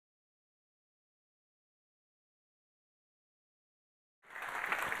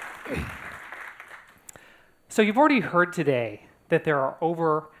So you've already heard today that there are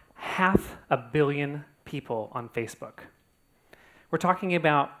over 500 million people on Facebook. We're talking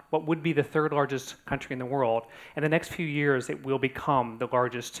about what would be the third largest country in the world. In the next few years, it will become the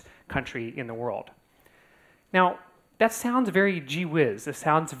largest country in the world. Now, that sounds very gee whiz. It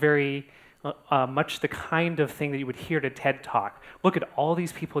sounds very much the kind of thing that you would hear at a TED Talk. Look at all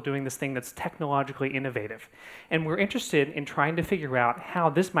these people doing this thing that's technologically innovative. And we're interested in trying to figure out how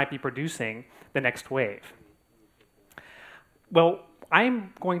this might be producing the next wave. Well,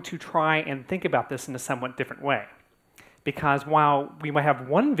 I'm going to try and think about this in a somewhat different way. Because while we might have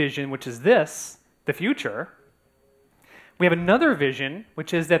one vision, which is this, the future, we have another vision,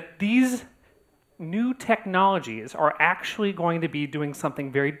 which is that these new technologies are actually going to be doing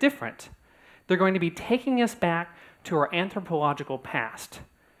something very different. They're going to be taking us back to our anthropological past.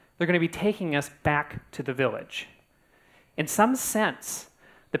 They're going to be taking us back to the village. In some sense,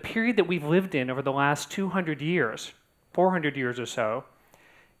 the period that we've lived in over the last 200 years, 400 years or so,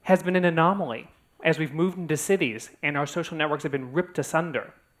 has been an anomaly as we've moved into cities and our social networks have been ripped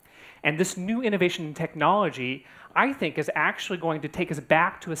asunder. And this new innovation in technology, I think, is actually going to take us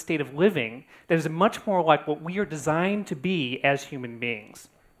back to a state of living that is much more like what we are designed to be as human beings.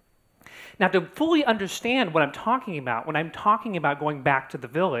 Now, to fully understand what I'm talking about, when I'm talking about going back to the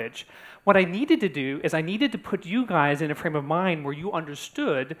village, what I needed to do is I needed to put you guys in a frame of mind where you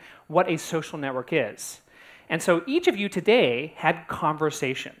understood what a social network is. And so each of you today had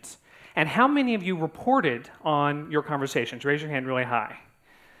conversations. And how many of you reported on your conversations? Raise your hand really high.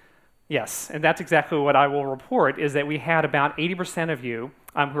 Yes, and that's exactly what I will report, is that we had about 80% of you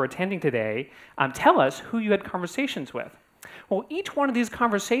who are attending today tell us who you had conversations with. Well, each one of these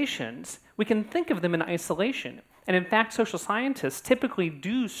conversations, we can think of them in isolation. And in fact, social scientists typically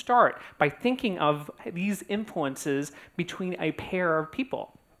do start by thinking of these influences between a pair of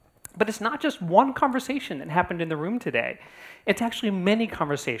people. But it's not just one conversation that happened in the room today. It's actually many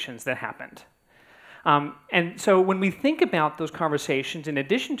conversations that happened. And so when we think about those conversations, in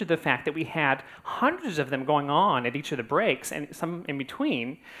addition to the fact that we had hundreds of them going on at each of the breaks and some in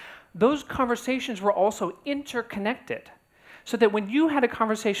between, those conversations were also interconnected. So that when you had a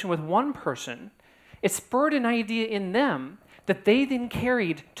conversation with one person, it spurred an idea in them that they then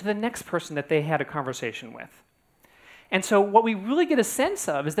carried to the next person that they had a conversation with. And so what we really get a sense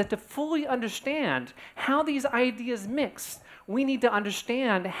of is that to fully understand how these ideas mix, we need to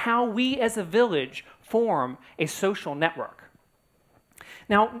understand how we as a village form a social network.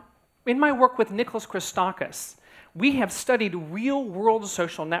 Now, in my work with Nicholas Christakis, we have studied real-world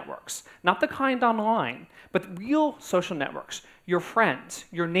social networks, not the kind online, but real social networks, your friends,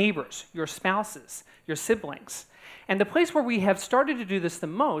 your neighbors, your spouses, your siblings. And the place where we have started to do this the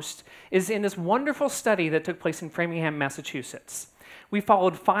most is in this wonderful study that took place in Framingham, Massachusetts. We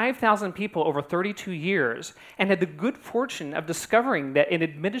followed 5,000 people over 32 years and had the good fortune of discovering that in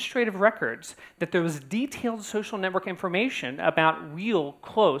administrative records that there was detailed social network information about real,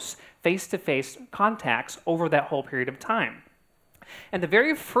 close, face-to-face contacts over that whole period of time. And the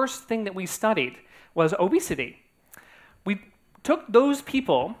very first thing that we studied was obesity. We took those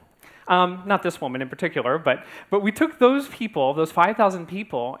people, not this woman in particular, but we took those people, those 5,000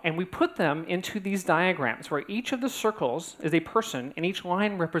 people, and we put them into these diagrams where each of the circles is a person and each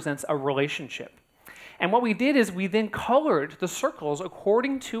line represents a relationship. And what we did is we then colored the circles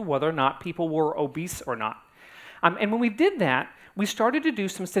according to whether or not people were obese or not. And when we did that, we started to do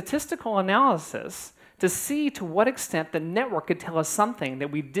some statistical analysis to see to what extent the network could tell us something that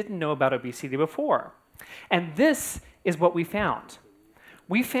we didn't know about obesity before. And this is what we found.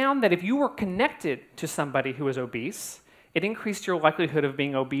 We found that if you were connected to somebody who was obese, it increased your likelihood of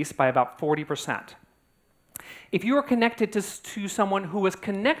being obese by about 40%. If you were connected to someone who was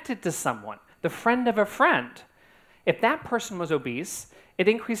connected to someone, the friend of a friend, if that person was obese, it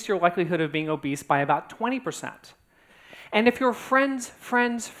increased your likelihood of being obese by about 20%. And if your friend's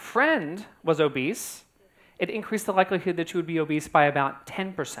friend's friend was obese, it increased the likelihood that you would be obese by about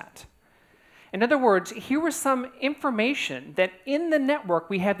 10%. In other words, here was some information that in the network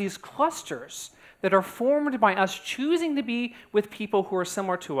we have these clusters that are formed by us choosing to be with people who are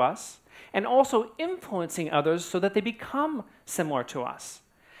similar to us and also influencing others so that they become similar to us.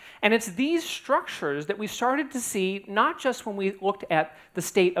 And it's these structures that we started to see not just when we looked at the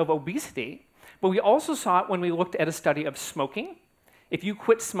state of obesity, but we also saw it when we looked at a study of smoking. If you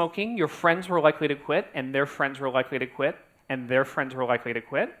quit smoking, your friends were likely to quit, and their friends were likely to quit, and their friends were likely to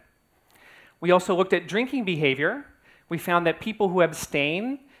quit. We also looked at drinking behavior. We found that people who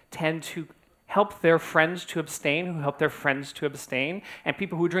abstain tend to help their friends to abstain, who help their friends to abstain, and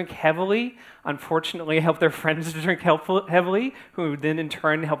people who drink heavily, unfortunately, help their friends to drink heavily, who then in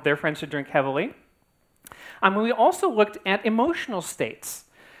turn help their friends to drink heavily. We also looked at emotional states.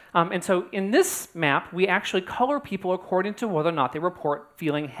 And so in this map, we actually color people according to whether or not they report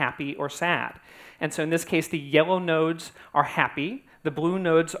feeling happy or sad. And so in this case, the yellow nodes are happy. The blue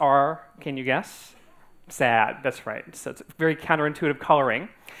nodes are, can you guess? Sad, that's right. So it's very counterintuitive coloring.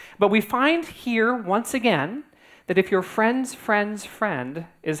 But we find here, once again, that if your friend's friend's friend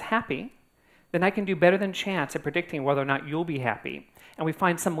is happy, then I can do better than chance at predicting whether or not you'll be happy. And we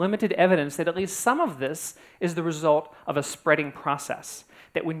find some limited evidence that at least some of this is the result of a spreading process.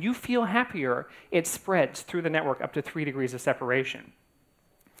 That when you feel happier, it spreads through the network up to 3 degrees of separation.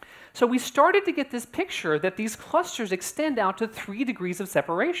 So we started to get this picture that these clusters extend out to 3 degrees of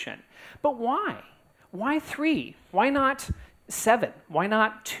separation. But why? Why 3? Why not 7? Why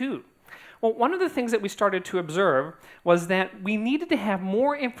not 2? Well, one of the things that we started to observe was that we needed to have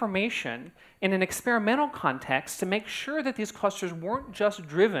more information in an experimental context to make sure that these clusters weren't just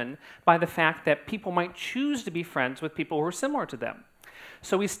driven by the fact that people might choose to be friends with people who are similar to them.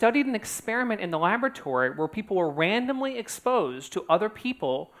 So we studied an experiment in the laboratory where people were randomly exposed to other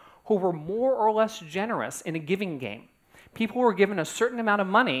people who were more or less generous in a giving game. People were given a certain amount of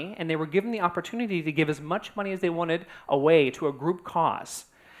money, and they were given the opportunity to give as much money as they wanted away to a group cause,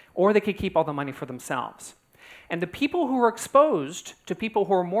 or they could keep all the money for themselves. And the people who were exposed to people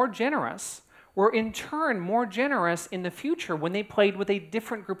who were more generous were in turn more generous in the future when they played with a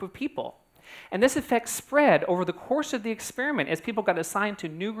different group of people. And this effect spread over the course of the experiment as people got assigned to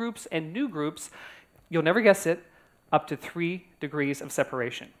new groups, you'll never guess it, up to 3 degrees of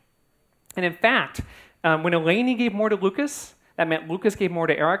separation. And in fact, when Eleni gave more to Lucas, that meant Lucas gave more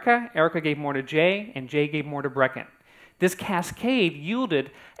to Erica, Erica gave more to Jay, and Jay gave more to Brecken. This cascade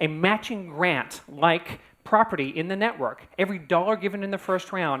yielded a matching grant-like property in the network. Every dollar given in the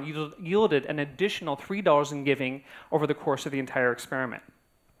first round yielded an additional $3 in giving over the course of the entire experiment.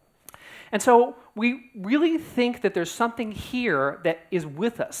 And so we really think that there's something here that is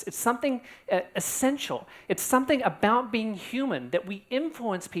with us. It's something essential. It's something about being human, that we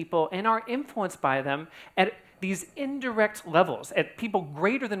influence people and are influenced by them at these indirect levels, at people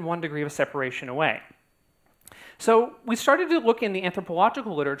greater than 1 degree of separation away. So we started to look in the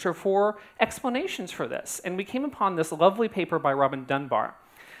anthropological literature for explanations for this, and we came upon this lovely paper by Robin Dunbar.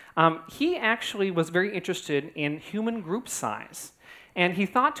 He actually was very interested in human group size. And he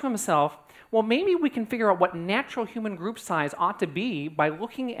thought to himself, well, maybe we can figure out what natural human group size ought to be by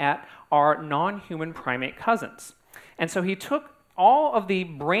looking at our non-human primate cousins. And so he took all of the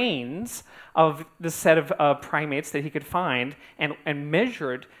brains of the set of primates that he could find and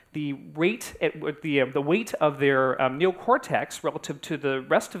measured the weight of their neocortex relative to the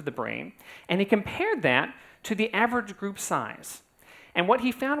rest of the brain, and he compared that to the average group size. And what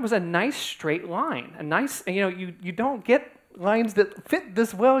he found was a nice straight line. A nice, you don't get lines that fit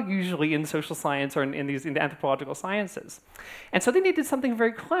this well usually in social science or in the anthropological sciences. And so they did something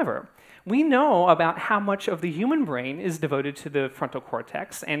very clever. We know about how much of the human brain is devoted to the frontal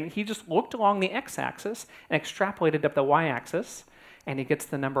cortex, and he just looked along the x-axis and extrapolated up the y-axis, and he gets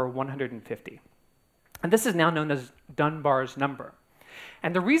the number 150. And this is now known as Dunbar's number.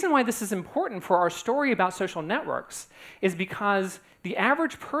 And the reason why this is important for our story about social networks is because the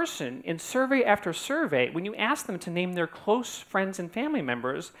average person in survey after survey, when you ask them to name their close friends and family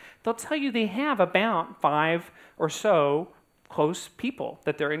members, they'll tell you they have about 5 or so close people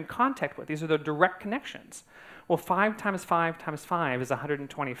that they're in contact with. These are their direct connections. Well, 5 times 5 times 5 is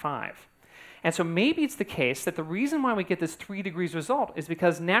 125. And so maybe it's the case that the reason why we get this 3 degrees result is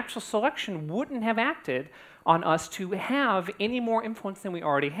because natural selection wouldn't have acted on us to have any more influence than we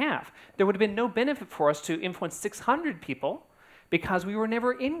already have. There would have been no benefit for us to influence 600 people because we were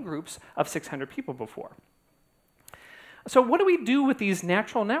never in groups of 600 people before. So what do we do with these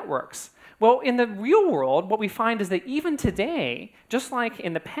natural networks? Well, in the real world, what we find is that even today, just like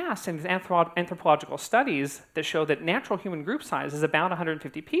in the past in anthropological studies that show that natural human group size is about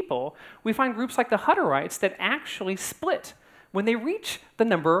 150 people, we find groups like the Hutterites that actually split when they reach the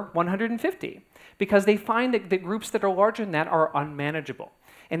number 150, because they find that the groups that are larger than that are unmanageable.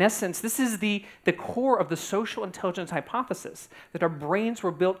 In essence, this is the core of the social intelligence hypothesis, that our brains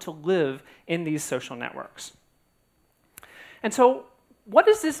were built to live in these social networks. And so, what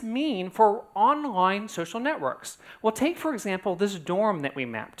does this mean for online social networks? Well, take, for example, this dorm that we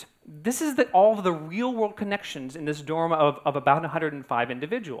mapped. This is all of the real-world connections in this dorm of about 105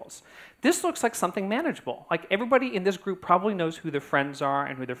 individuals. This looks like something manageable. Like, everybody in this group probably knows who their friends are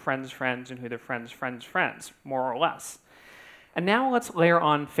and who their friends' friends and who their friends' friends' friends, more or less. And now let's layer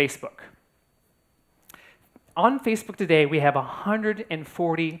on Facebook. on Facebook today, we have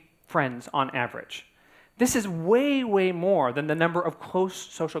 140 friends on average. This is way, way more than the number of close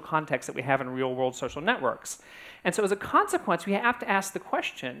social contacts that we have in real-world social networks. And so as a consequence, we have to ask the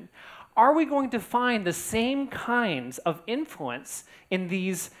question, are we going to find the same kinds of influence in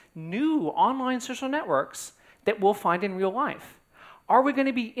these new online social networks that we'll find in real life? Are we going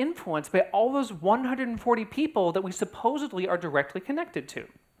to be influenced by all those 140 people that we supposedly are directly connected to?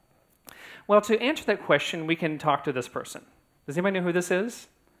 Well, to answer that question, we can talk to this person. Does anybody know who this is?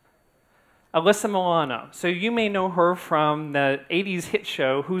 Alyssa Milano. So you may know her from the 80s hit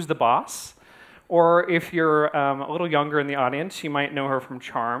show, Who's the Boss? Or if you're a little younger in the audience, you might know her from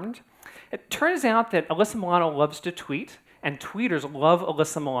Charmed. It turns out that Alyssa Milano loves to tweet, and tweeters love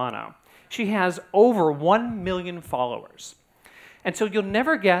Alyssa Milano. She has over 1 million followers. And so you'll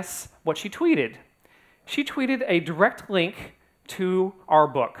never guess what she tweeted. She tweeted a direct link to our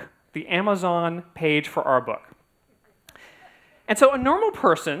book, the Amazon page for our book. And so a normal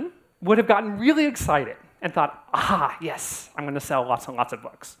person would have gotten really excited and thought, aha, yes, I'm going to sell lots and lots of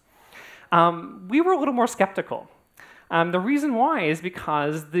books. We were a little more skeptical. The reason why is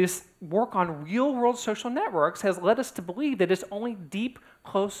because this work on real-world social networks has led us to believe that it's only deep,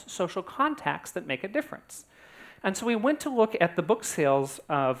 close social contacts that make a difference. And so we went to look at the book sales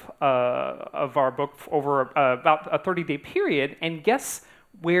of our book over about a 30-day period, and guess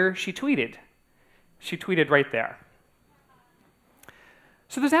where she tweeted? She tweeted right there.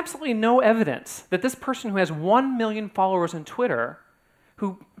 So there's absolutely no evidence that this person who has 1 million followers on Twitter,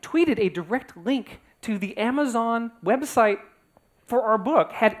 who tweeted a direct link to the Amazon website for our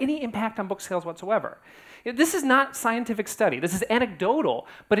book, had any impact on book sales whatsoever. This is not scientific study. This is anecdotal,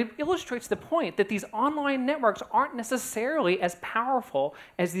 but it illustrates the point that these online networks aren't necessarily as powerful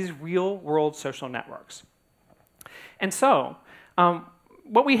as these real-world social networks. And so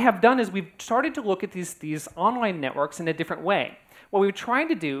what we have done is we've started to look at these online networks in a different way. What we've tried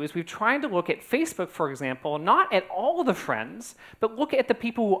to do is we've tried to look at Facebook, for example, not at all the friends, but look at the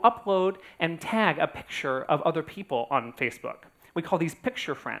people who upload and tag a picture of other people on Facebook. We call these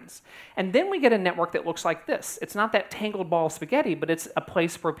picture friends. And then we get a network that looks like this. It's not that tangled ball of spaghetti, but it's a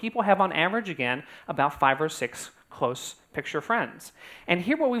place where people have, on average, again, about 5 or 6 close picture friends. And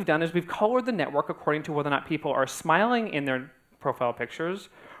here what we've done is we've colored the network according to whether or not people are smiling in their profile pictures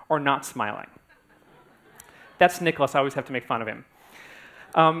or not smiling. That's Nicholas. I always have to make fun of him.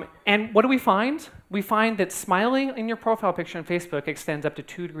 And what do we find? We find that smiling in your profile picture on Facebook extends up to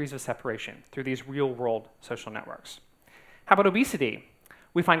 2 degrees of separation through these real-world social networks. How about obesity?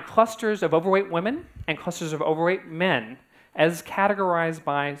 We find clusters of overweight women and clusters of overweight men as categorized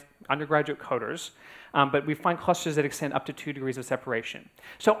by undergraduate coders, but we find clusters that extend up to 2 degrees of separation.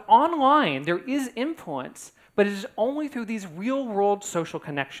 So online, there is influence, but it is only through these real-world social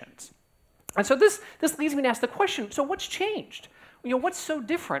connections. And so this leads me to ask the question, so what's changed? What's so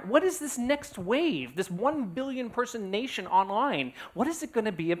different? What is this next wave, this 1 billion person nation online? What is it going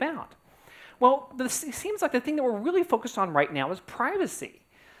to be about? Well, it seems like the thing that we're really focused on right now is privacy.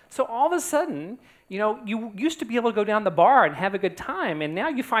 So all of a sudden, you used to be able to go down the bar and have a good time, and now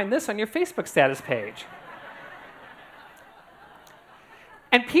you find this on your Facebook status page.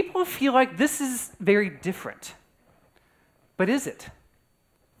 And people feel like this is very different. But is it?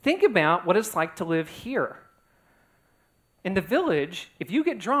 Think about what it's like to live here. In the village, if you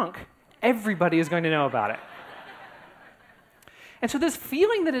get drunk, everybody is going to know about it. And so this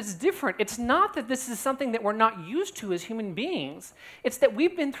feeling that it's different, it's not that this is something that we're not used to as human beings. It's that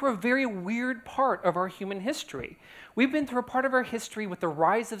we've been through a very weird part of our human history. We've been through a part of our history with the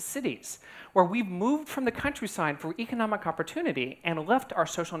rise of cities, where we've moved from the countryside for economic opportunity and left our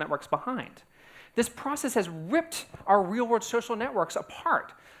social networks behind. This process has ripped our real-world social networks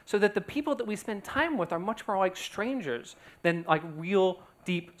apart so that the people that we spend time with are much more like strangers than like real,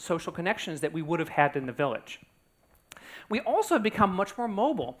 deep social connections that we would have had in the village. We also have become much more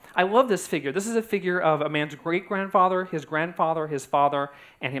mobile. I love this figure. This is a figure of a man's great-grandfather, his grandfather, his father,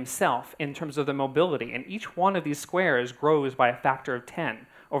 and himself in terms of the mobility. And each one of these squares grows by a factor of 10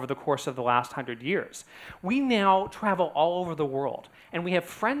 over the course of the last 100 years. We now travel all over the world, and we have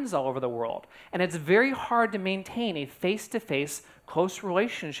friends all over the world. And it's very hard to maintain a face-to-face close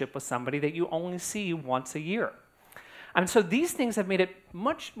relationship with somebody that you only see once a year. And so these things have made it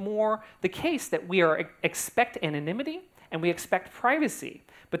much more the case that we expect anonymity and we expect privacy.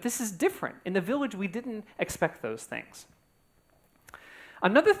 But this is different. In the village, we didn't expect those things.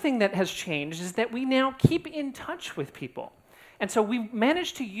 Another thing that has changed is that we now keep in touch with people. And so we've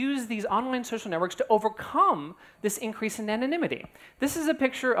managed to use these online social networks to overcome this increase in anonymity. This is a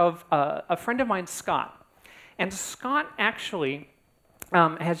picture of a friend of mine, Scott. And Scott actually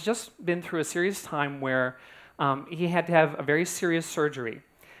has just been through a serious time where he had to have a very serious surgery.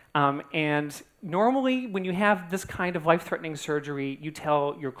 And normally, when you have this kind of life-threatening surgery, you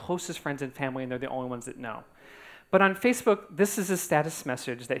tell your closest friends and family, and they're the only ones that know. But on Facebook, this is a status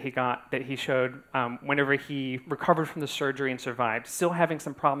message that he showed whenever he recovered from the surgery and survived, still having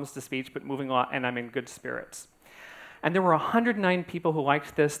some problems to speech, but moving on, and I'm in good spirits. And there were 109 people who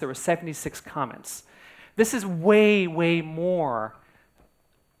liked this. There were 76 comments. This is way, way more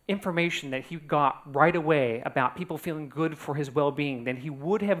information that he got right away about people feeling good for his well-being than he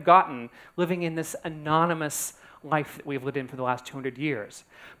would have gotten living in this anonymous life that we've lived in for the last 200 years.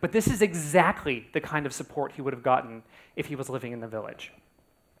 But this is exactly the kind of support he would have gotten if he was living in the village.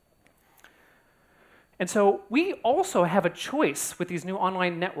 And so we also have a choice with these new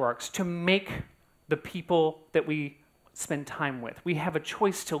online networks to make the people that we spend time with. We have a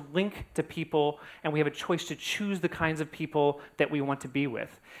choice to link to people, and we have a choice to choose the kinds of people that we want to be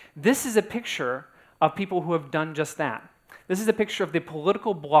with. This is a picture of people who have done just that. This is a picture of the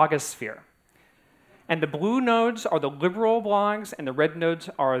political blogosphere. And the blue nodes are the liberal blogs, and the red nodes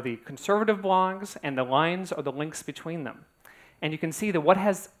are the conservative blogs, and the lines are the links between them. And you can see that what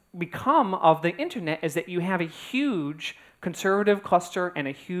has become of the internet is that you have a huge conservative cluster and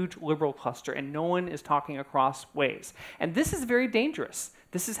a huge liberal cluster, and no one is talking across ways. And this is very dangerous.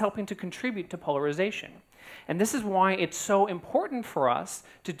 This is helping to contribute to polarization. And this is why it's so important for us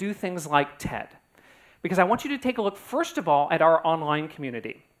to do things like TED. Because I want you to take a look, first of all, at our online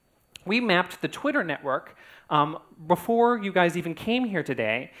community. We mapped the Twitter network before you guys even came here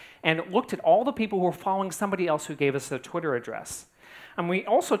today and looked at all the people who were following somebody else who gave us their Twitter address. And we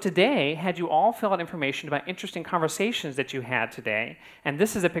also today had you all fill out information about interesting conversations that you had today, and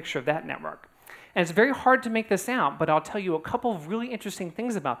this is a picture of that network. And it's very hard to make this out, but I'll tell you a couple of really interesting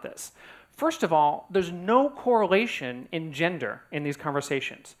things about this. First of all, there's no correlation in gender in these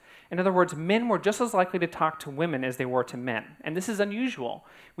conversations. In other words, men were just as likely to talk to women as they were to men. And this is unusual.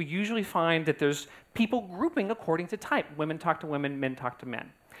 We usually find that there's people grouping according to type. Women talk to women, men talk to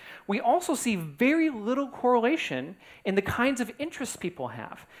men. We also see very little correlation in the kinds of interests people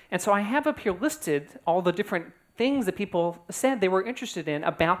have. And so I have up here listed all the different things that people said they were interested in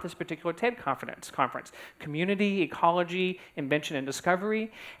about this particular TED conference. Community, ecology, invention and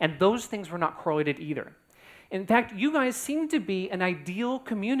discovery, and those things were not correlated either. In fact, you guys seem to be an ideal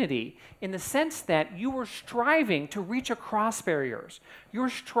community in the sense that you were striving to reach across barriers. You're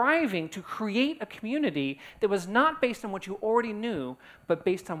striving to create a community that was not based on what you already knew, but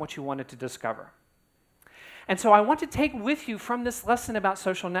based on what you wanted to discover. And so I want to take with you from this lesson about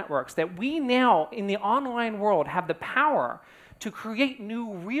social networks that we now, in the online world, have the power to create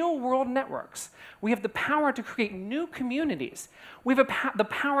new real-world networks. We have the power to create new communities. We have the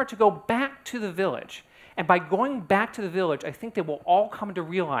power to go back to the village. And by going back to the village, I think they will all come to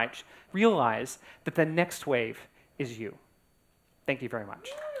realize that the next wave is you. Thank you very much.